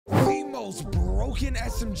most broken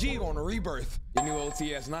SMG on Rebirth, the new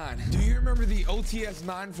OTS-9. Do you remember the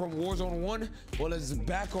OTS-9 from Warzone 1? Well, it's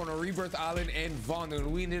back on a Rebirth Island and Vaughn,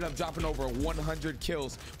 and we ended up dropping over 100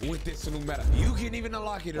 kills with this new meta. You can even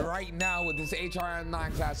unlock it right now with this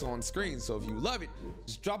HRM9 class on screen. So if you love it,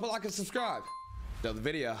 just drop a like and subscribe. Share the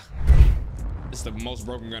video. It's the most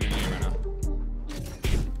broken gun in the game right now.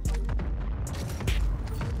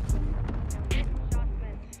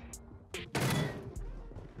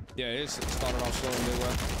 Yeah, it started off slow and did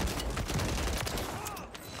well.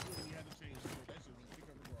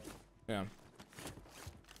 Yeah.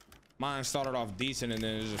 Mine started off decent and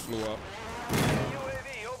then it just flew up.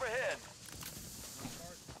 UAV overhead.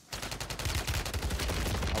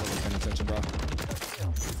 I wasn't paying attention, bro.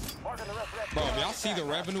 Bro, if y'all see the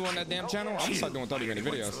revenue on that damn channel, I'm gonna start doing 30-minute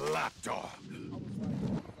videos.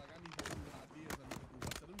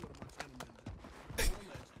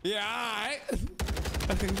 Yeah, alright.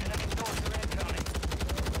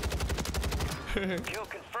 Kill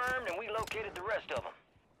confirmed, and we located the rest of them.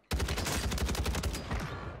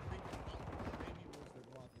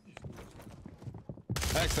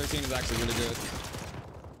 X13 is actually really good.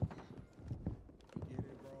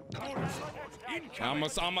 I'm a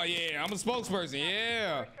spokesperson.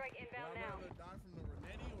 Yeah.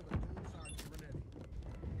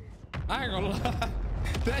 I ain't gonna lie.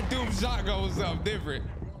 That doom shotgun was something different.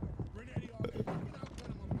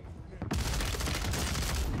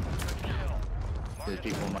 There's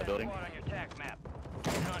people in my building.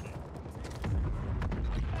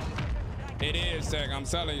 It is, Tech. I'm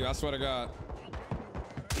telling you. I swear to God.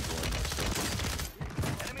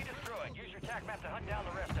 Enemy destroyed. Use your tac map to hunt down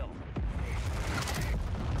the rest of them.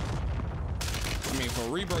 I mean, for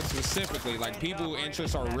Rebirth specifically, like, people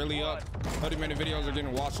interests are really up. 30-minute videos are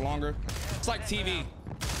getting watched longer. It's like TV.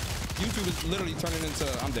 YouTube is literally turning into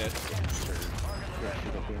I'm dead.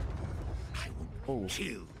 Oh.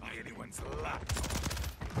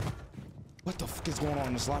 What the fuck is going on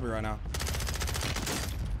in this lobby right now?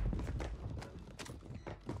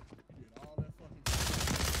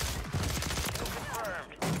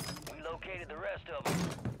 Confirmed. We located the rest of them.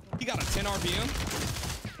 He got a 10 RPM.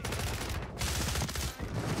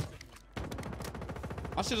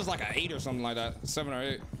 My shit is like an 8 or something like that. 7 or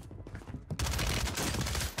 8.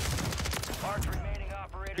 Mark remaining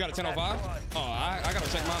operators. You got a 1005? Oh, I gotta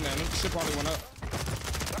check mine, man. This shit probably went up.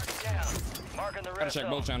 Target down. Marking the Gotta rest check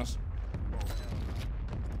both channels.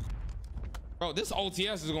 Bro, this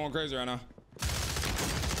OTS is going crazy right now.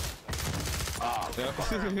 Oh,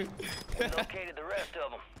 Yep. We located the rest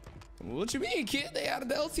of them. What you mean, kid? They out of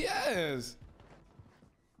the LTS.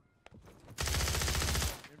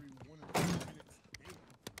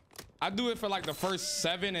 I do it for like the first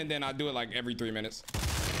 7 and then I do it like every 3 minutes.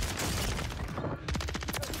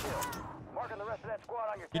 Marking the rest of that squad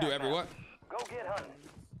on your You do every what? Go get hunting.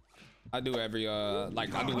 I do every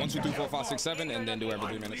like I do 1, 2, 3, 4, 5, 6, 7 and then do every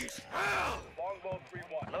 3 minutes. Longbow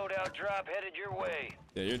 3-1. Loadout drop headed your way.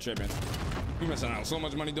 Yeah, you're tripping. You're missing out on so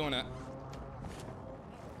much money doing that.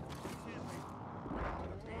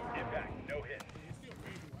 Impact, no hit.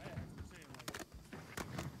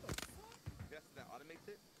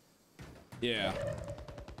 Yeah.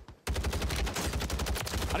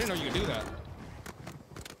 I didn't know you could do that.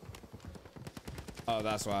 Oh,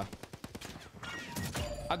 that's why.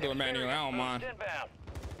 I do it manually. I don't mind.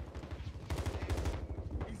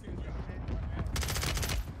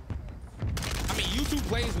 I mean, YouTube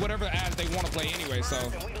plays whatever ads they want to play anyway, so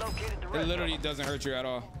it literally doesn't hurt you at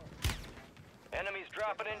all. Enemies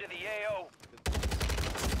dropping into the AO.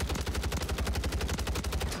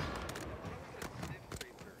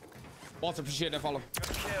 Walter, appreciate that follow.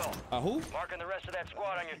 Good kill. Who? Marking the rest of that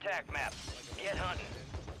squad on your tac map. Get hunting.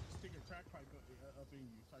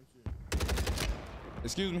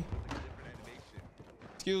 Excuse me.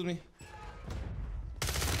 Excuse me.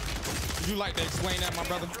 Would you like to explain that, my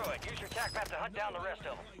brother? Use your tac map to hunt down the rest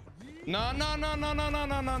of them. No.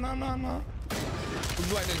 Would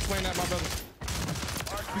you like to explain that, my brother?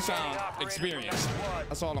 You sound experienced.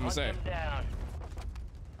 That's all I'm gonna say.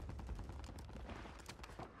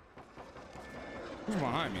 Who's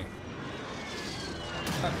behind me?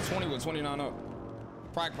 That's 20 with 29 up.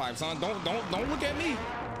 Crack pipe, son. Don't look at me.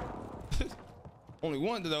 Only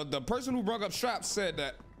one. The person who brought up straps said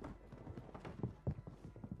that.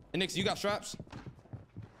 Hey, Nix, you got straps?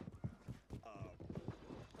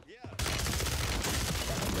 Yeah.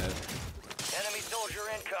 Enemy soldier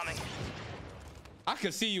incoming. I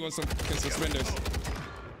could see you in some suspenders.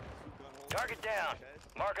 Target down.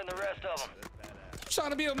 Marking the rest of them.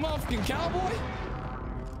 Trying to be a motherfucking cowboy?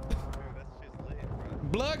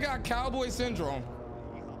 Blood got cowboy syndrome.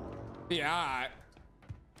 Yeah, all right.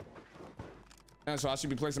 And so I should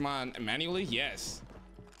be placing mine manually? Yes.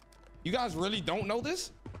 You guys really don't know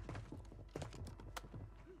this?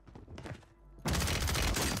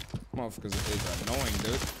 Motherfuckers is annoying,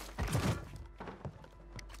 dude.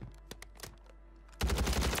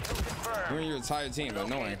 You're in your entire team,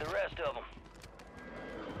 annoying. The rest of them.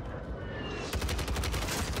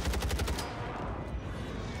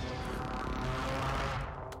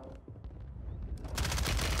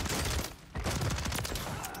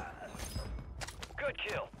 Good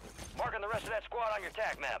kill. Marking the rest of that squad on your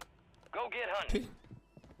attack map. Go get hunting.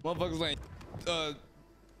 Motherfuckers ain't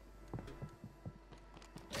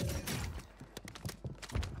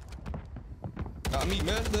got me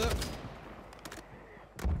messed up.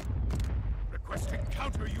 Requesting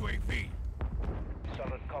counter UAV.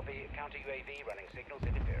 Solid copy. Counter UAV running signals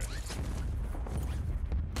interference.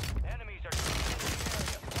 Enemies are in the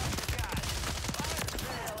area. Guys, fire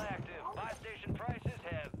sale active. Buy station prices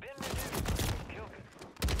have been reduced. Kill.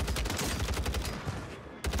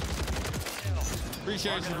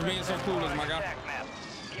 Appreciate you for being so cool, my guy. Attack map.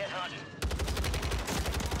 Get hunting.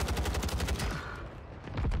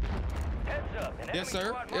 Heads up. An Yes, enemy sir.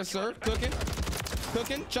 squad Yes, sir. marked Cooking.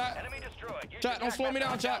 Cooking. Chat. Enemy destroyed. Use Chat, your don't attack slow me map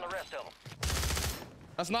down, to hunt chat. the rest of them.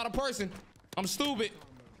 That's not a person. I'm stupid.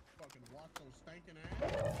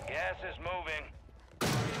 Gas is moving.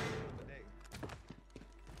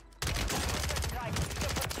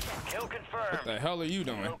 Kill confirmed. What the hell are you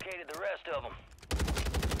doing? Located the rest of them.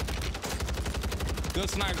 Good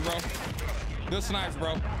snipes, bro. Good snipes,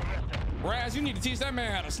 bro. Raz, you need to teach that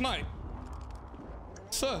man how to snipe.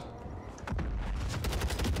 Sir.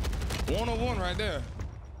 101 right there.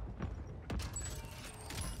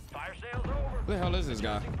 Fire sales over. What the hell is this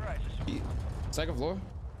guy? Second floor?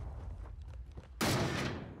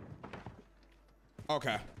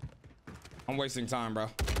 Okay. I'm wasting time, bro.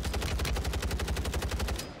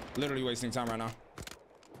 Literally wasting time right now.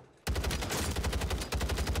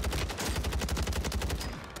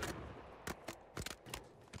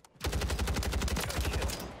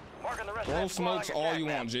 Marking the rest Throw of that squad smokes on your all attack you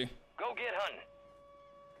map. want, G. Go get hunting.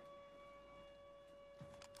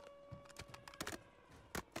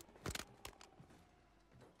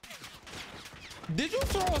 Did you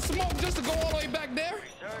throw a smoke just to go all the way back there?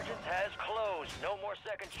 Resurgence has closed. No more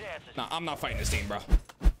second chances. Nah, I'm not fighting this team, bro.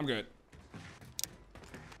 I'm good.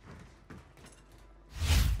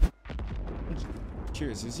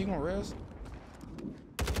 Curious, is he gonna res?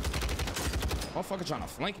 Motherfucker trying to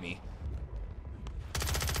flank me.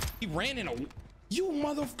 He ran in a... You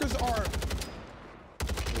motherfuckers are...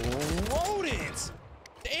 rodents!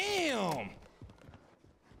 Damn!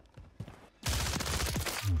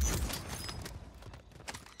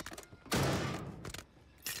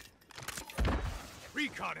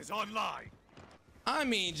 Recon is online. I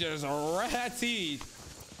mean, just ratty.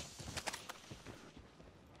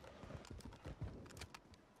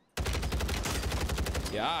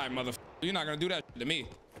 Yeah, all right, motherfucker. You're not gonna do that to me.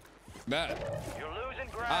 Bad. You're losing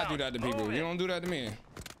ground. I do that to people. Move You it. don't do that to me.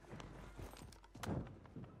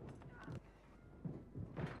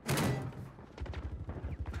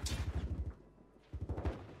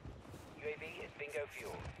 UAV is bingo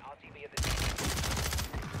fuel. RTB at the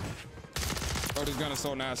Bro, this gun is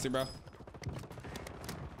so nasty, bro.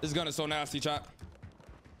 This gun is so nasty, chat.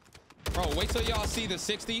 Bro, wait till y'all see the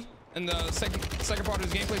 60 in the second part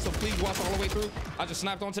of this gameplay, so please watch all the way through. I just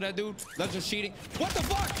snapped onto that dude. That's just cheating. What the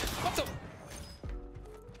fuck? What the...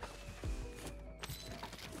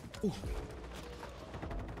 Ooh.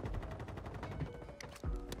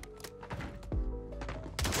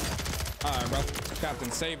 All right, bro.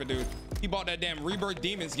 Captain Saver, dude. He bought that damn Rebirth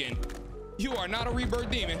demon skin. You are not a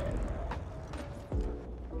Rebirth demon.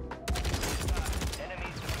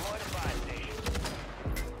 Enemies deployed a buy station.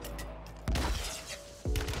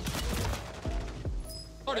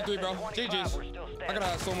 33, bro. GG's. We're still I gotta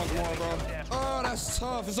have so much standing. more, bro. Oh, that's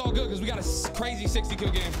tough. It's all good because we got a crazy 60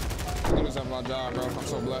 kill game. I'm doing something my job, bro. I'm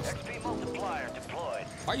so blessed. XP multiplier deployed.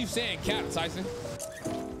 Why you saying cap, Tyson?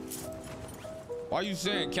 Why you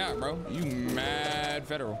saying cap, bro? You mad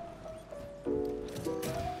federal.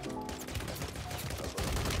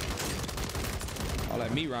 All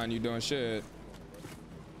that me riding you doing shit.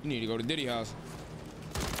 You need to go to Diddy house.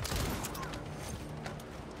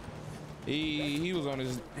 He was on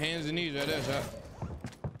his hands and knees right there, shot.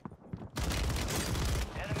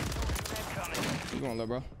 Enemy soldiers incoming. You going low,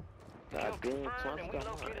 bro? God damn, confirmed, Trump's and we got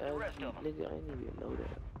my located the rest of ass, them. nigga. I didn't even know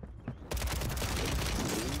that.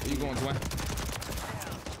 Where you going, twin?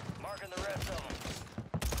 Marking the rest of them.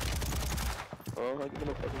 Oh, how you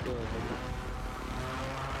gonna fucking go, nigga?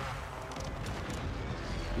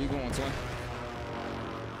 Where you going, twin?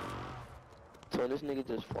 So this nigga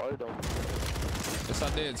just farted on me. Yes, I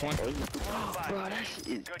did, twin. Bro, that shit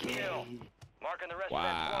is Good gay. kill. Marking the rest of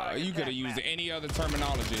that squad Wow, on your you could have attack used map. any other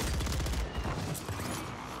terminology.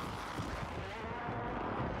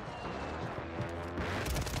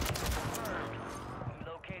 We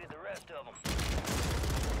located the rest of them.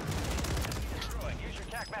 Destroy. Use your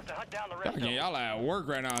attack map to hunt down the rest of them. Y'all at work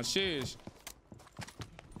right now. Shiz.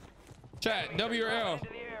 Chat, W or L. Into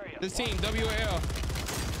the area. This team, W or L.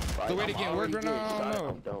 The way to get work right now, I don't know.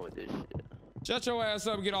 I'm done with this shit. Shut your ass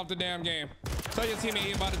up and get off the damn game. Tell your teammate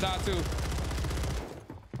he about to die too.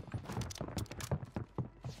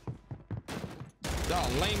 Y'all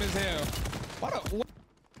lame as hell. What?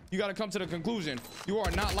 You gotta come to the conclusion. You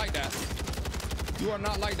are not like that. You are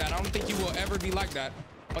not like that. I don't think you will ever be like that.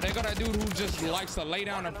 But they got a dude who just likes to lay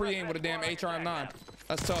down and pre-aim with a damn HRM9.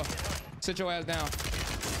 That's tough. Sit your ass down.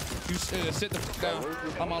 You sit the fuck down.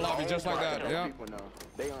 I'm my lobby just like that. Yeah.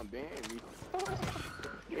 They unbanned me.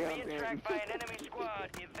 You're being tracked by an enemy squad.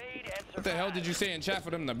 Evade and survive. What the hell did you say in chat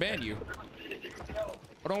for them to ban you?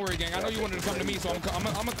 But don't worry, gang. I know you wanted to come to me, so I'm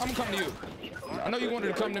gonna come to you. I know you wanted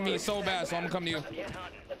to come to me so bad, so I'm gonna come to you.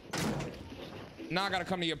 Now I gotta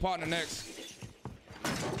come to your partner next.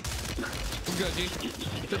 What's good, G?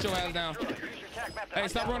 Sit your ass down. Hey,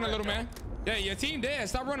 stop running, little man. Yeah, your team dead.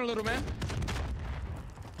 Stop running, little man.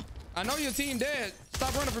 I know your team dead.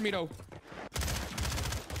 Stop running for me, though.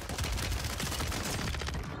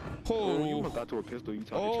 Oh, you got to a pistol. You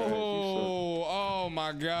talking trash. Oh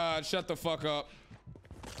my God. Shut the fuck up.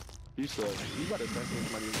 You suck. You got to test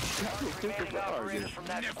somebody. Remaining operators from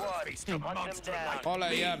that squad. Hunt them down. All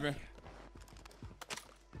that yapping.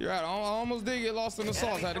 You're right. I almost did get lost in the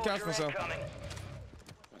sauce. I had to catch myself.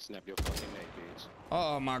 I snap your fucking neck, bitch.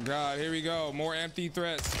 Oh my God. Here we go. More empty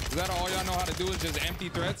threats. Is that all y'all know how to do is just empty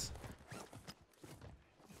threats?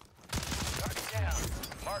 Target down.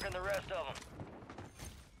 Marking the rest of them.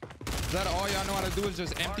 Is that all y'all know how to do is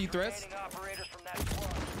just empty threats? Remaining operators from that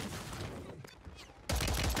squad.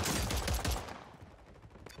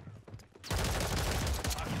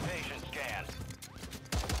 Occupation scan.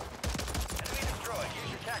 Enemy destroyed.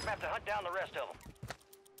 Use your attack map to hunt down the rest of them.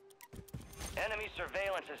 Enemy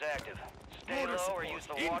surveillance is active. Stay Mortar low or support use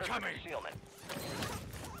the water for incoming. concealment.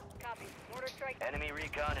 Copy. Mortar strike. Enemy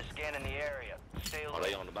recon is scanning the area. Stay low. Are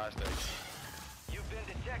they on the buy stage? You've been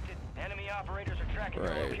detected. Enemy operators are tracking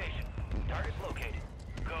your Right. location. Target's located.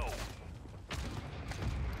 Go.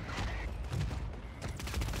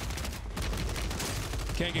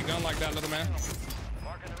 Can't get gunned like that, little man.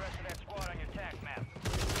 Marking the rest of that squad on your attack map.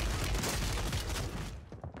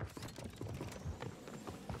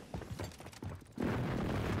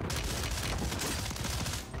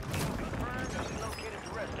 Confirmed. We located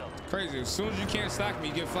the rest of them. Crazy. As soon as you can't stack me,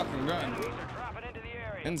 you get fucking gunned. Enemies are dropping into the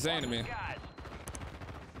area. Insane to me. Watch the skies.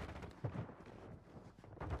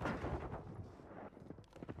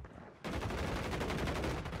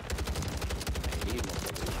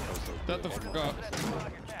 Shut the fuck up. That squad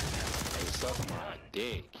on your attack map. Hey, suck my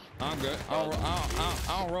dick. I'm good.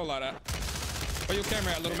 I don't roll like that. Where your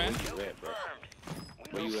camera at, little man? Where you at, bro?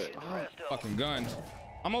 Confirmed. Where you at? The rest of them. Fucking gunned.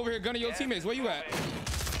 I'm over here gunning your teammates. Where you at?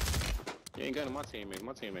 You ain't gunning my teammates.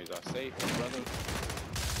 My teammates are safe, brother.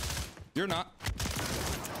 You're not.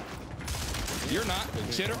 You're not.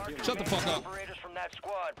 Shitter. Shut the fuck up. Operators from that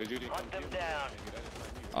squad. Cause you didn't Hunt them come kill me. down.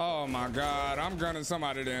 Oh my God. I'm gunning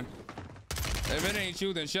somebody then. If it ain't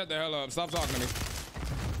you, then shut the hell up. Stop talking to me.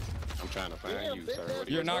 I'm trying to find you, sir. What are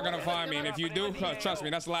You're you not gonna find me, and if you do, trust me,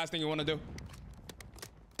 that's the last thing you want to do.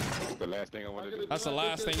 the last thing I want to do? That's the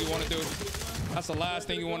last thing you want to do. That's the last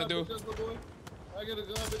thing you want to do.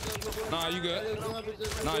 Nah, you good.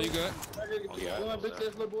 Nah, you good. Yeah, I know, sir.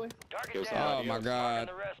 Target Kill down. Oh somebody my else. God.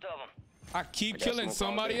 The rest of them. I keep I got killing smoke all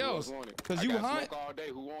somebody day, who else. want it? Cause I you got hunt. smoke all day,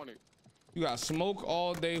 who want it? You got smoke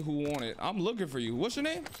all day. Who want it? I'm looking for you. What's your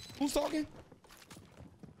name? Who's talking?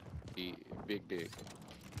 Yeah, big dick.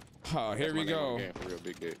 Oh, here That's we my name on go. the game, for real,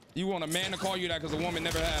 big dick. You want a man to call you that because a woman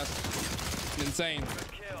never has. Insane.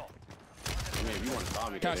 Good kill. I mean, if you want to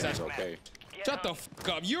call me Catch that, that's that. okay. Get Shut the up. fuck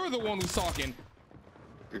up. You're the one who's talking.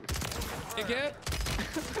 Dickhead.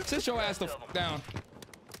 Sit your ass the fuck down.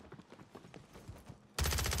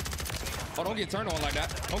 Oh, don't get turned on like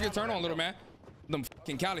that. Don't get turned on, little man. Them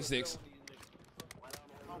fucking Cali sticks.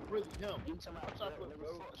 I'm really him.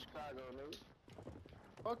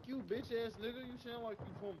 Fuck you, bitch ass nigga. You sound like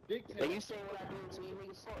you from Big Town. You saying what I do to you,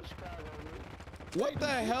 nigga? Fuck Chicago, nigga. What the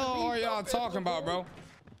hell are y'all talking about, bro?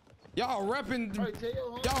 Y'all repping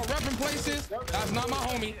places? That's not my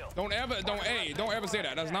homie. Don't ever say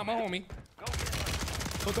that. That's not my homie. Go get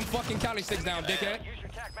them. Put them fucking Cali sticks down, dickhead. Use your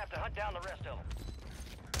attack map to hunt down the rest of them.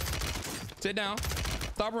 Sit down.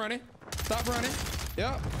 Stop running. Stop running.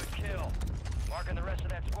 Yep. Good kill. Marking the rest of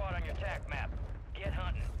that squad on your attack map. Get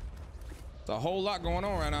hunting. There's a whole lot going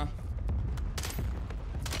on right now.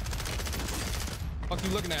 Fuck you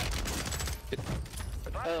looking at?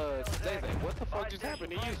 Zay, what the fuck just happened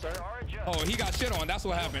to you, sir? Oh, he got shit on. That's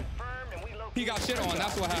what happened. He got shit on.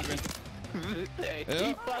 That's what happened. Hey, Yeah.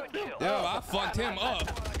 he fucked him. Yo, I fucked him up.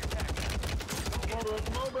 Come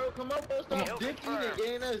on, bro. Come on, bro. Stop dick eating,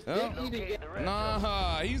 gang. That's dick eating.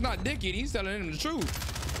 Nah, he's not dick eating. He's telling him the truth.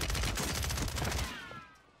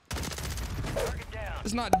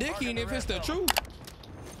 It's not dick eating if it's the truth.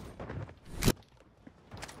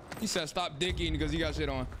 He said stop dick eating because he got shit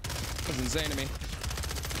on. That's insane to me.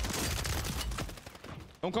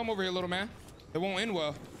 Don't come over here, little man. It won't end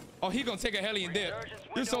well. Oh, he gonna take a heli and dip.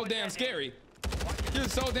 You're so damn scary. You're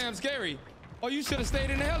so damn scary. Oh, you should have stayed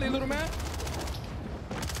in the heli, little man.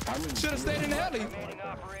 Should have stayed in the heli.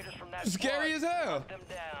 Scary as hell.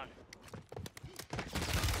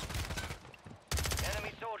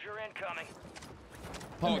 Enemy soldier incoming.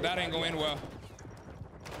 Oh, that ain't gonna end well.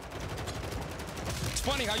 It's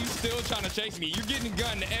funny how you still trying to chase me. You're getting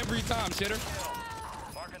gunned every time, shitter.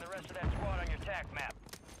 Marking the rest of that squad on your attack map.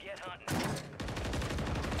 Get hunting.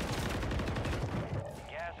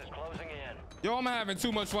 Gas is closing in. Yo, I'm having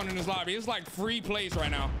too much fun in this lobby. It's like free place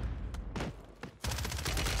right now.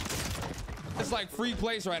 It's like free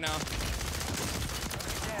place right now.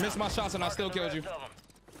 Missed my shots and I still killed you.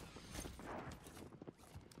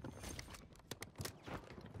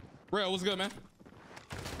 Real, what's good, man?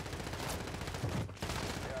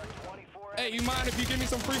 Hey, you mind if you give me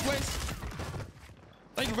some free place?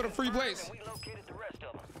 Thank you for the free place. We located the rest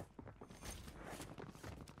of them.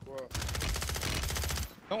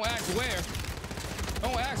 Don't ask where.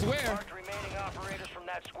 Don't ask where. Marked remaining operators from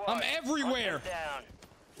that squad. I'm everywhere.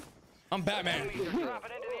 I'm Batman. Dropping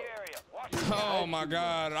into the area. Watch the Oh my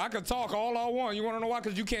God. I could talk all I want. You want to know why?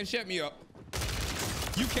 Because you can't shut me up.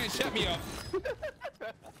 You can't shut me up.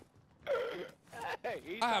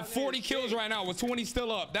 I have 40 kills right now with 20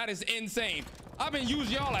 still up. That is insane. I've been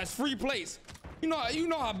using y'all as free place. You know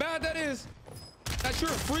how bad that is? That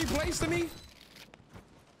you're a free place to me?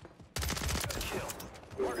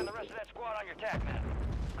 chill. Working the rest of that squad on your attack map.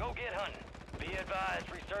 Go get hunting. Be advised,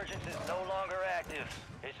 resurgence is no longer active.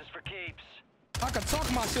 This is for keeps. I can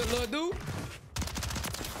talk my shit, little dude.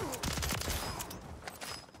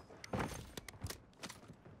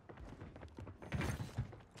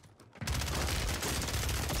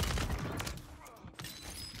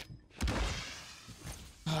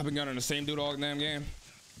 I've been gunning the same dude all the damn game.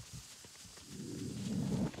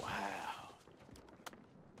 Wow.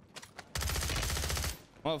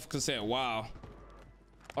 Motherfucker said, wow.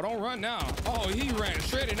 Oh, don't run now. Oh, he ran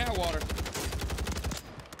straight in that water.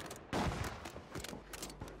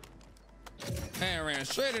 Man ran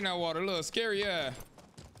straight in that water. A little scary, yeah.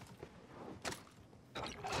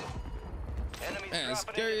 Man,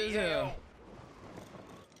 scary as hell.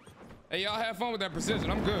 Hey, y'all have fun with that precision.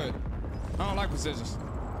 I'm good. I don't like precisions.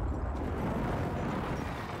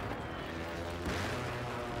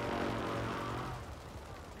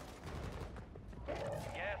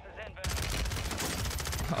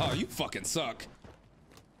 Oh, you fucking suck.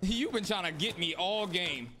 You've been trying to get me all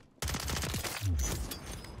game.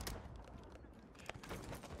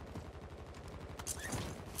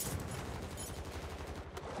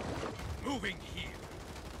 Moving here.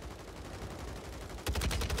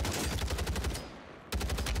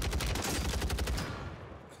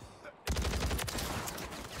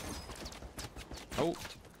 Oh.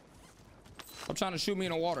 I'm trying to shoot me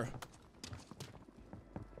in the water.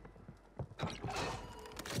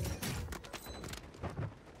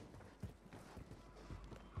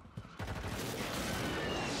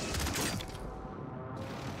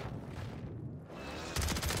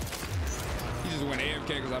 He just went AFK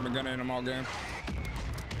because I've been gunning him all game.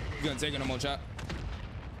 He couldn't take it no more, chat.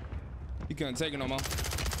 He couldn't take it no more.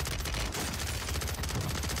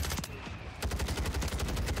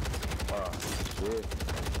 Oh, shit.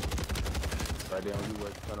 Right there on you,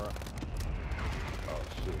 where turn around. Oh,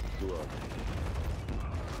 shit. Too up.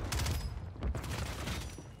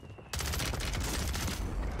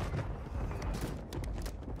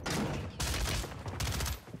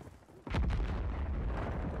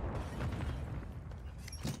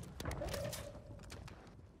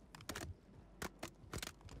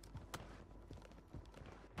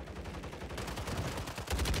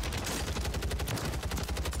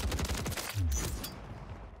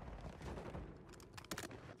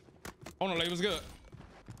 Oh no, Lay, what's good?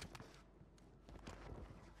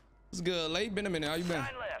 What's good, Lay? Been a minute. How you been? 9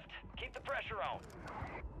 left. Keep the pressure on.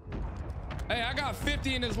 Hey, I got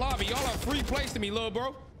 50 in this lobby. Y'all are free place to me, little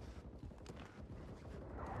bro.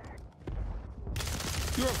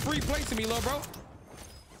 You're a free play to me, little bro.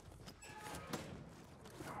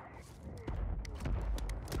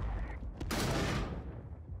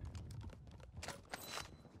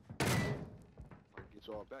 Get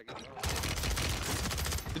y'all back.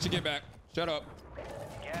 Get your get back. Shut up.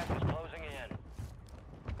 Gas is closing in.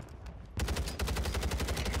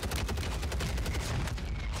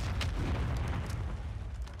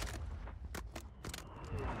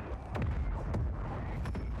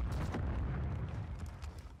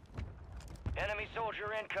 Enemy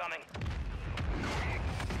soldier incoming.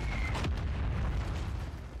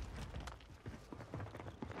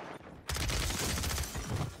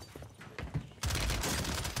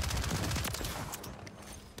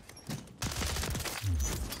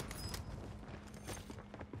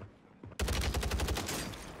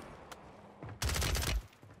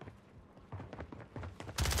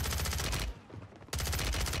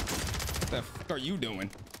 What the fuck are you doing?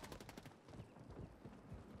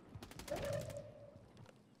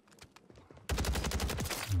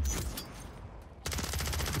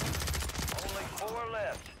 Only 4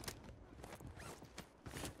 left.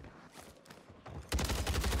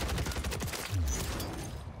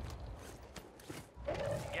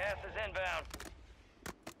 Gas is inbound.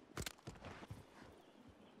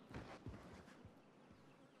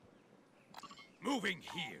 Moving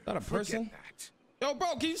here. Is that a person? Forget that. Yo,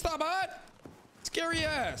 bro, can you stop hide? Scary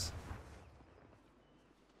ass.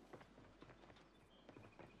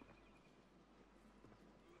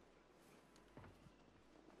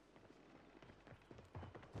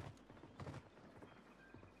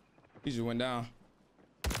 He just went down.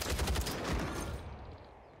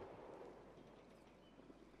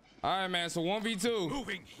 All right, man. So 1v2.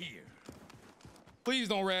 Moving here. Please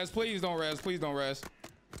don't rest. Please don't rest. Please don't rest.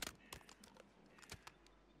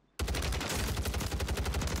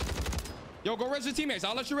 Yo, go res your teammates.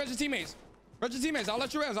 I'll let you res your teammates. Res your teammates. I'll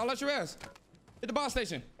let you res. I'll let you res. Hit the boss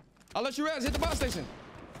station. I'll let you res. Hit the boss station.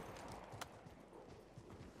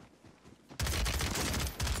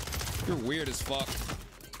 You're weird as fuck.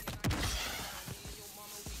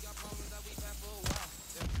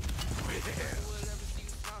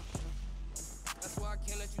 That's why I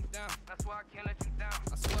can't let you down. That's why I can't let you down.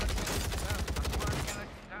 That's why I can't let you down. That's why I can't let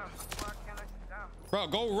you down. That's why I can't let you down. Bro,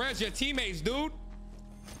 go res your teammates, dude.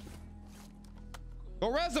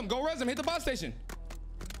 Go res them. Go res them. Hit the boss station.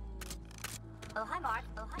 Oh, hi, Mark.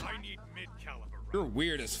 Oh, hi, Mark. I need mid-caliber. You're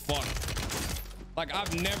weird as fuck. Like,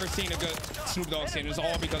 I've never seen a good Snoop Dogg scene. It's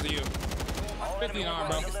all because of you. 59,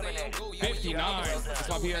 bro. 59. That's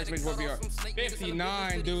my PX makes 4 PR.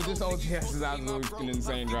 59, dude. This OTS is absolutely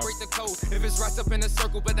insane, bro. Break the code. If it's right up in a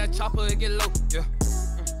circle, bet that chopper it get low. Yeah.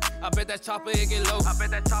 I bet that chopper it get low. I bet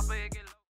that chopper it get